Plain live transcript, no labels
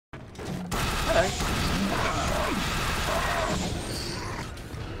Okay.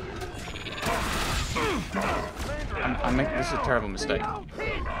 This is a terrible mistake. I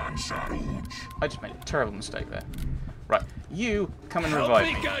just made a terrible mistake there. Right, you come and revive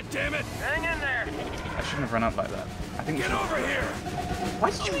me. God damn it! Hang in there. I shouldn't have run up like that. I think. Get over here!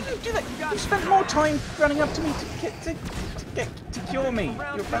 Why did you even do that? You spent more time running up to me to cure me.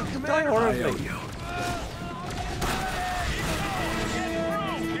 You're about to die horribly.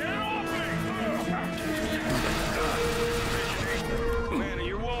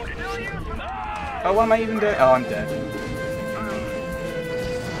 Oh, what am I even doing? Oh, I'm dead.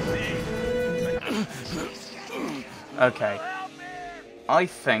 Okay. I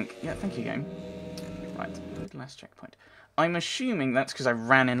think... Yeah, thank you, game. Right, last checkpoint. I'm assuming that's because I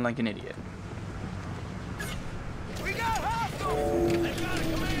ran in like an idiot. We got hostiles! They got a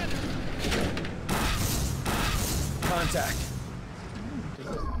command! Contact.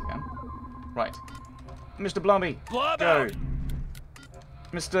 Right. Mr. Blobby, go.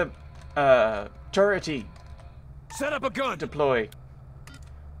 Mr. Turrety. Set up a gun. Deploy.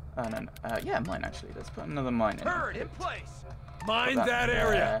 No. Yeah, mine actually. Let's put another mine in. Turret in place. Mine that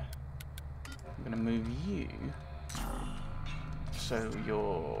area. I'm gonna move you. So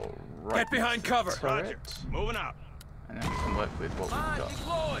you're right. Get behind cover. Roger. Moving out. And then we can work with what we've got.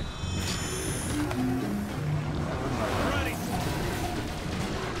 Deployed. Ready.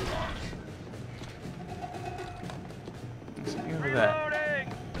 Something over there.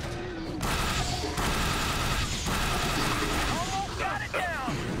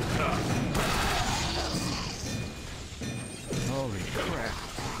 Holy crap.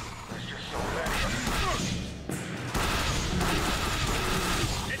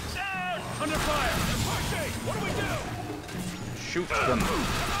 It's down! Under fire! They're pushing! What do we do? Shoot them.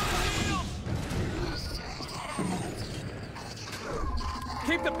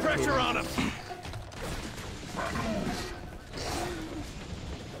 Keep the pressure on them!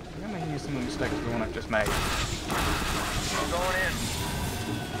 I'm making some mistakes with the one I've just made. I'm going in.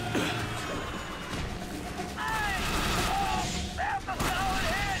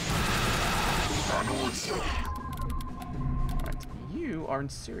 Right, you are in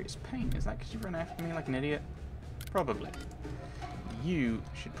serious pain. Is that because you run after me like an idiot? Probably. You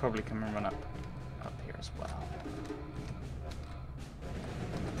should probably come and run up here as well.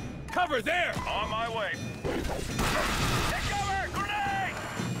 Cover there! On my way. Take cover! Grenade!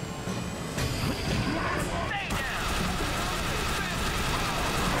 Stay down!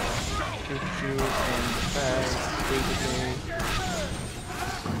 Shoot you in the face, repeatedly.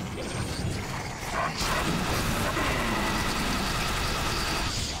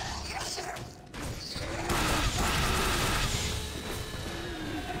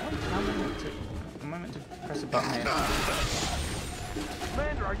 Am I meant to press a button here?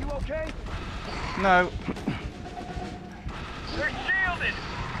 Commander, are you okay? No. They're shielded!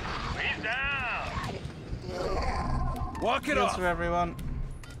 He's down! Walk it Shields off! for everyone.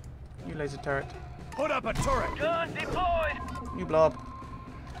 You laser turret. Put up a turret! Gun deployed! You blob.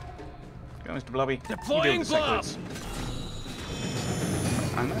 Go, Mr. Blobby. Deploying you do blob!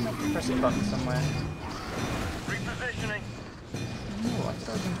 I'm going to press a button somewhere. Repositioning. Oh, I thought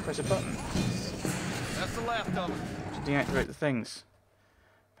I was going to press a button That's the left of them. to deactivate the things.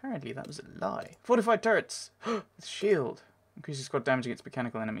 Apparently that was a lie. Fortified turrets! With shield. Increases squad damage against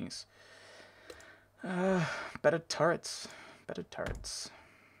mechanical enemies. Better turrets. Better turrets.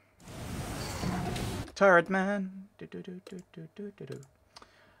 Turret man.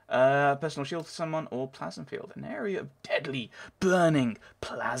 Personal shield for someone or plasma field. An area of deadly, burning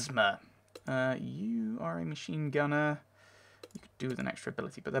plasma. You are a machine gunner. You could do with an extra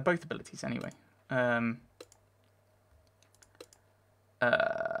ability, but they're both abilities anyway.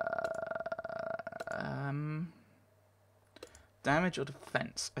 Damage or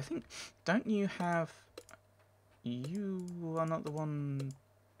defense? I think. Don't you have? You are not the one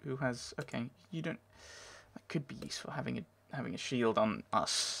who has. Okay, you don't. That could be useful having a shield on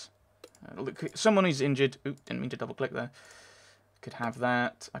us. Look, someone who's injured. Oop, didn't mean to double click there. Could have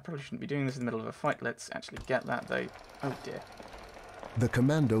that. I probably shouldn't be doing this in the middle of a fight. Let's actually get that though. Oh dear. The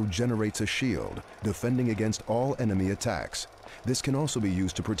commando generates a shield, defending against all enemy attacks. This can also be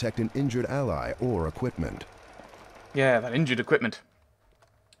used to protect an injured ally or equipment. Yeah, that injured equipment.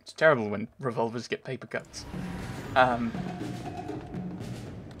 It's terrible when revolvers get paper cuts.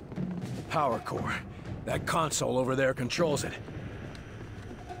 Power core. That console over there controls it.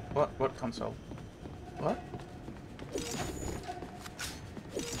 What console? What?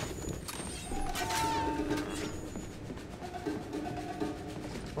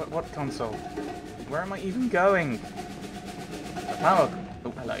 What console? Where am I even going? The power.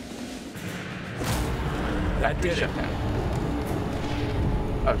 Oh, hello. That did it. Shut down.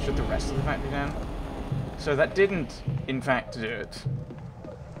 Oh, shut the rest of the factory down? So that didn't, in fact, do it.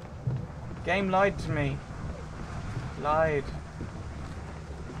 Game lied to me. Lied.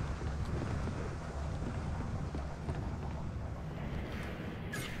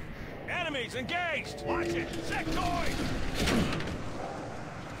 Enemies engaged! Watch it! Sectoid!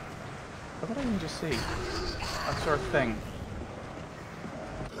 What did I even just see? I saw a thing.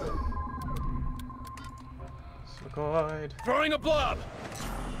 Silicoid. Throwing a blob!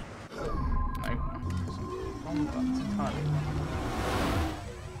 No. Wrong buttons entirely.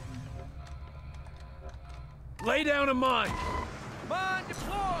 Lay down a mine! Mine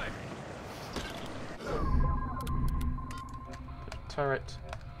deployed! Turret.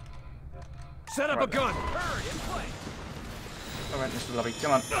 Set up Right a gun! Turret in place! Alright, Mr. Lobby,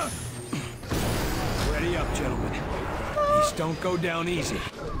 come on. Ready up, gentlemen. These don't go down easy.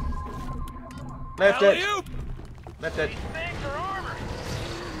 Left it! Alley-oop! Left it! Things are armored!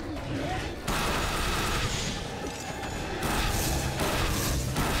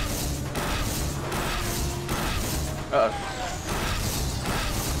 Uh-oh. I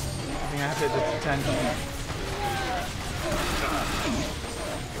think I have to hit the tangent.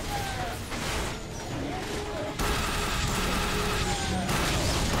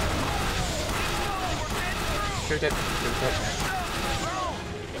 Shoot it. Shoot it.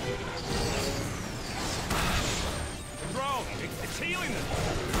 Drone! It's healing them!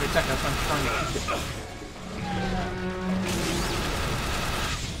 Good attack, that's what I'm trying to keep it.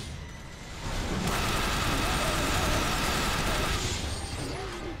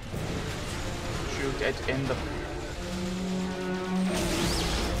 Shoot it in the...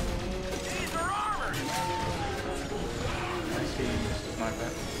 These are armored! I see Mr. Sniper.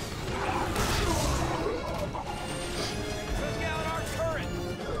 Took out our turret!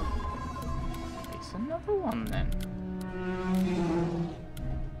 It's another one then.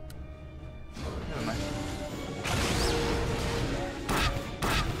 Never mind.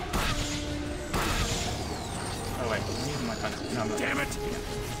 Oh wait, I'm using my gun. No, I'm not. Damn it!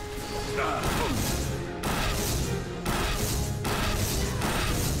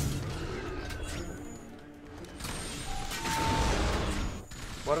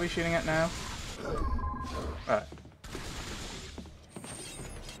 What are we shooting at now? Alright.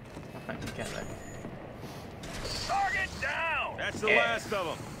 I can get that. Target down! That's the Yeah. last of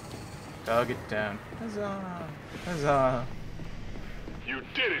them. Target down. Huzzah! Huzzah! You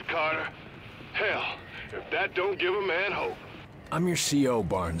did it, Carter. Hell, if that don't give a man hope. I'm your CO,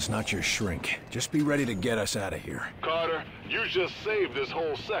 Barnes, not your shrink. Just be ready to get us out of here. Carter, you just saved this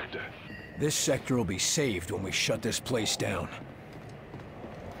whole sector. This sector will be saved when we shut this place down.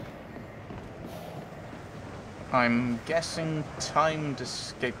 I'm guessing timed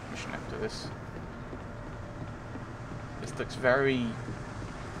escape mission after this. This looks very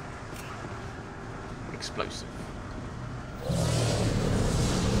explosive.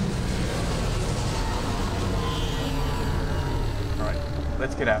 Alright,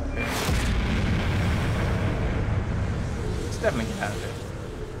 let's get out of here. Let's definitely get out of here.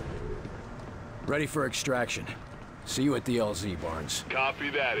 Ready for extraction. See you at the LZ, Barnes. Copy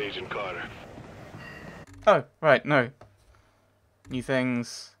that, Agent Carter. Oh, right, no. New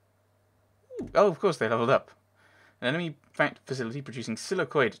things. Ooh, oh, of course they leveled up. An enemy facility producing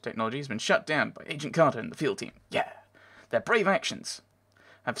silicoid technology has been shut down by Agent Carter and the field team. Yeah. Their brave actions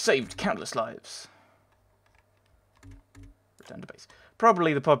have saved countless lives. Return to base.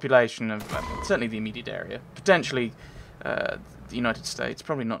 Probably the population of, certainly the immediate area. Potentially the United States.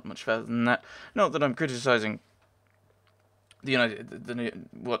 Probably not much further than that. Not that I'm criticizing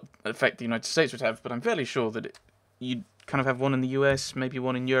what effect the United States would have, but I'm fairly sure that you'd kind of have one in the US, maybe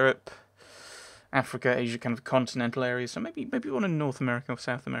one in Europe, Africa, Asia, kind of continental areas, so maybe one in North America or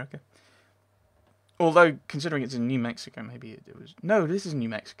South America. Although, considering it's in New Mexico, maybe it was... No, this is New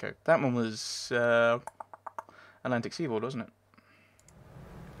Mexico. That one was Atlantic Seaboard, wasn't it?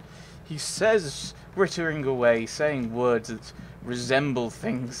 He says, wittering away, saying words that resemble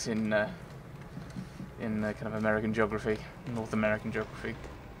things in kind of American geography, North American geography.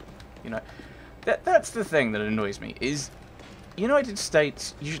 You know, that's the thing that annoys me, is United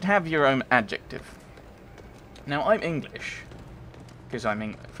States, you should have your own adjective. Now, I'm English, because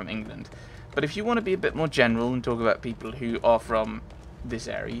I'm from England, but if you want to be a bit more general and talk about people who are from this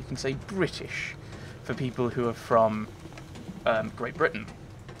area, you can say British for people who are from Great Britain,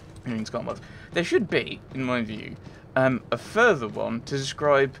 in Commonwealth. There should be, in my view, a further one to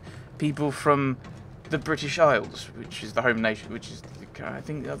describe people from the British Isles, which is the home nation, which is, I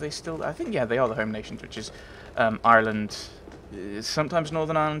think, are they still? I think, yeah, they are the home nations, which is Ireland, Sometimes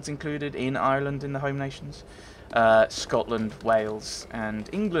Northern Ireland's included in Ireland in the home nations. Scotland, Wales, and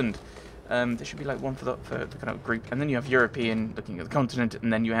England. There should be like one for the kind of group, and then you have European, looking at the continent,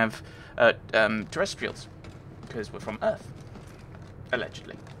 and then you have terrestrials, because we're from Earth,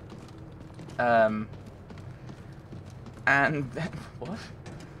 allegedly. And what?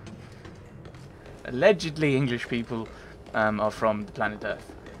 Allegedly, English people are from the planet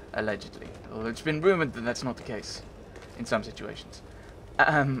Earth. Allegedly, although it's been rumored that that's not the case in some situations.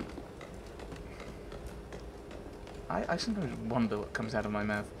 I sometimes wonder what comes out of my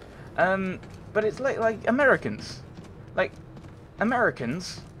mouth. But it's like Americans. Like,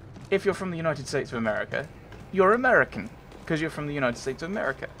 Americans, if you're from the United States of America, you're American, because you're from the United States of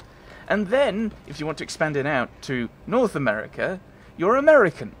America. And then, if you want to expand it out to North America, you're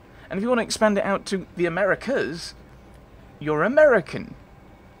American. And if you want to expand it out to the Americas, you're American.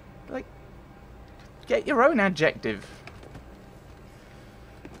 Like, get your own adjective.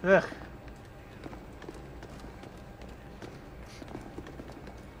 Ugh.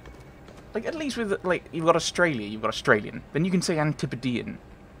 Like, at least with, like, you've got Australia, you've got Australian. Then you can say Antipodean,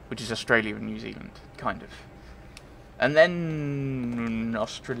 which is Australia and New Zealand, kind of. And then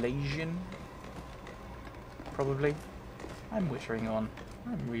Australasian, probably. I'm wittering on.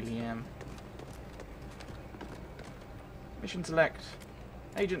 I really am. Mission select.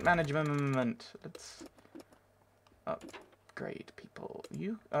 Agent management. Let's upgrade people.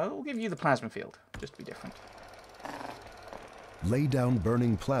 I'll give you the plasma field, just to be different. Lay down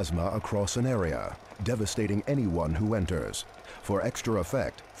burning plasma across an area, devastating anyone who enters. For extra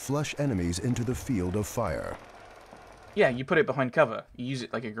effect, flush enemies into the field of fire. Yeah, you put it behind cover. You use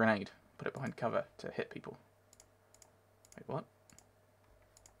it like a grenade. Put it behind cover to hit people. Wait, what?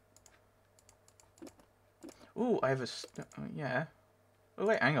 Ooh, I have a... yeah. Oh,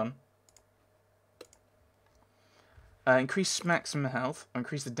 wait, hang on. Increase maximum health, or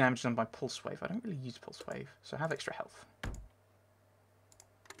increase the damage done by pulse wave. I don't really use pulse wave, so have extra health.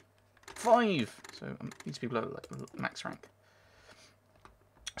 5! So these people are like max rank.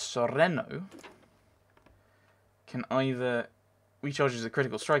 Sorreno can either recharges the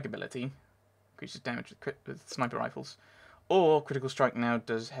critical strike ability, increases damage with sniper rifles, or critical strike now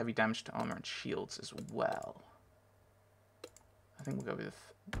does heavy damage to armor and shields as well. I think we'll go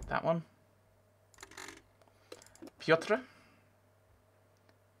with that one. Piotr.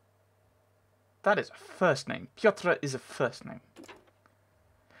 That is a first name. Piotr is a first name.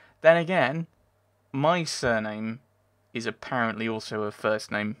 Then again, my surname is apparently also a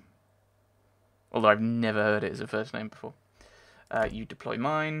first name. Although I've never heard it as a first name before. You deploy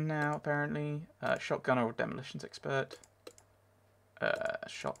mine now, apparently. Shotgunner or demolitions expert.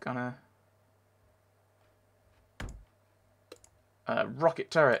 Shotgunner.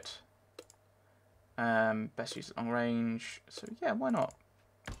 Rocket turret. Best use at long range. So yeah, why not?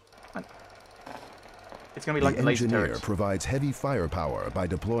 It's going to be like the laser engineer turrets. provides heavy firepower by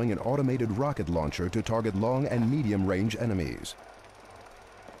deploying an automated rocket launcher to target long and medium range enemies.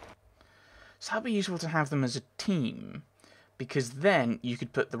 So that'd be useful to have them as a team, because then you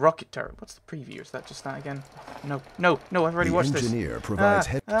could put the rocket turret. What's the preview? Is that just that again? No, no, no! I've already watched this. The engineer provides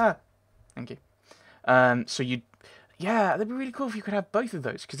Thank you. So you, yeah, that'd be really cool if you could have both of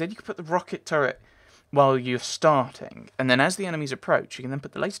those, because then you could put the rocket turret while you're starting, and then as the enemies approach, you can then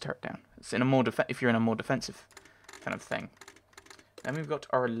put the laser turret down. It's in a more if you're in a more defensive kind of thing. Then we've got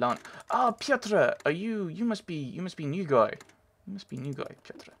Orlan. Ah, Piotr, are you? You must be new guy. You must be new guy,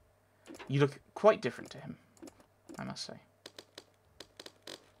 Piotr. You look quite different to him, I must say.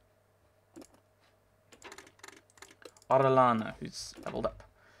 Orlana, who's leveled up.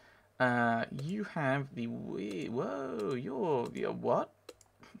 You have the... Whoa, you're what?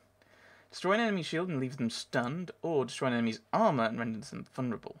 Destroy an enemy shield and leave them stunned, or destroy an enemy's armor and render them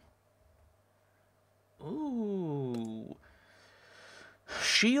vulnerable. Ooh.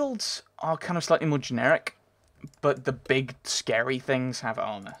 Shields are kind of slightly more generic, but the big scary things have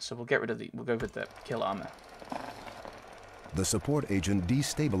armor, so we'll get rid of we'll go with the kill armor. The support agent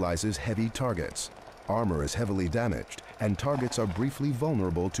destabilizes heavy targets. Armor is heavily damaged, and targets are briefly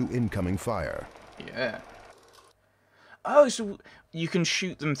vulnerable to incoming fire. Yeah. Oh, so you can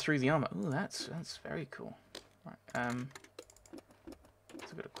shoot them through the armor. Oh, that's very cool. Right.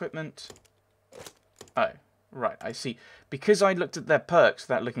 So good equipment. Oh, right. I see. Because I looked at their perks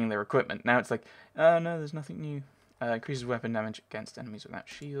without looking at their equipment. Now it's like, oh no, there's nothing new. Increases weapon damage against enemies without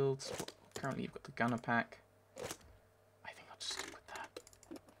shields. Currently, you've got the gunner pack. I think I'll just stick with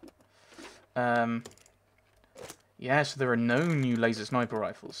that. Yeah, so there are no new laser sniper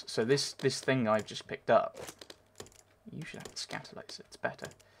rifles. So this thing I've just picked up. You should have the scatter laser. It's better.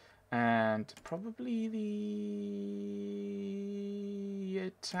 And probably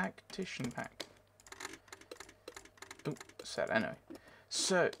the tactician pack. Oh, sad, anyway.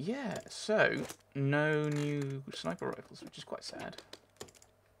 So, yeah, so, no new sniper rifles, which is quite sad.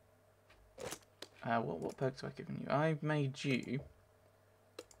 What perks have I given you? I've made you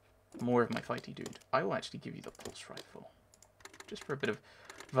more of my fighty dude. I will actually give you the pulse rifle. Just for a bit of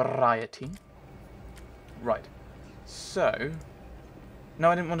variety. Right. So, no,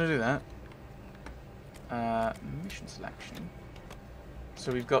 I didn't want to do that. Mission selection.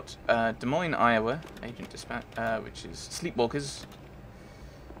 So we've got Des Moines, Iowa, Agent Dispatch, which is Sleepwalkers.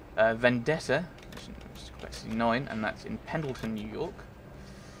 Vendetta, which is complexity 9, and that's in Pendleton, New York.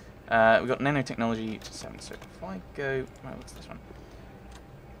 We've got nanotechnology to 7. So if I go, right, what's this one?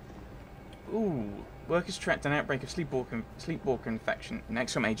 Ooh, workers tracked an outbreak of sleepwalker infection in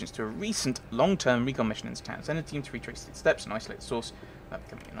XCOM agents to a recent long-term recon mission in town. Send a team to retrace its steps and isolate the source without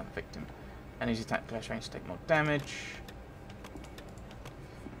becoming another victim. Energy attack clash range to take more damage.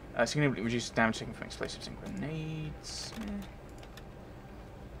 Significantly reduces damage taken from explosives and grenades.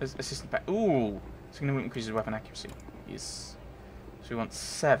 Assistant pack. Ooh, significantly increases weapon accuracy. Yes. So we want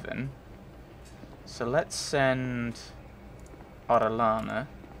 7. So let's send Orlana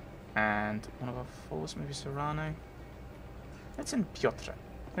and one of our 4s, maybe Serrano. Let's send Piotr.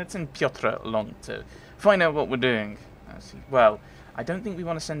 Let's send Piotr along to find out what we're doing. Well, I don't think we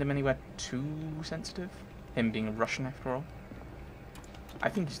want to send him anywhere too sensitive. Him being a Russian after all. I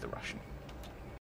think he's the Russian.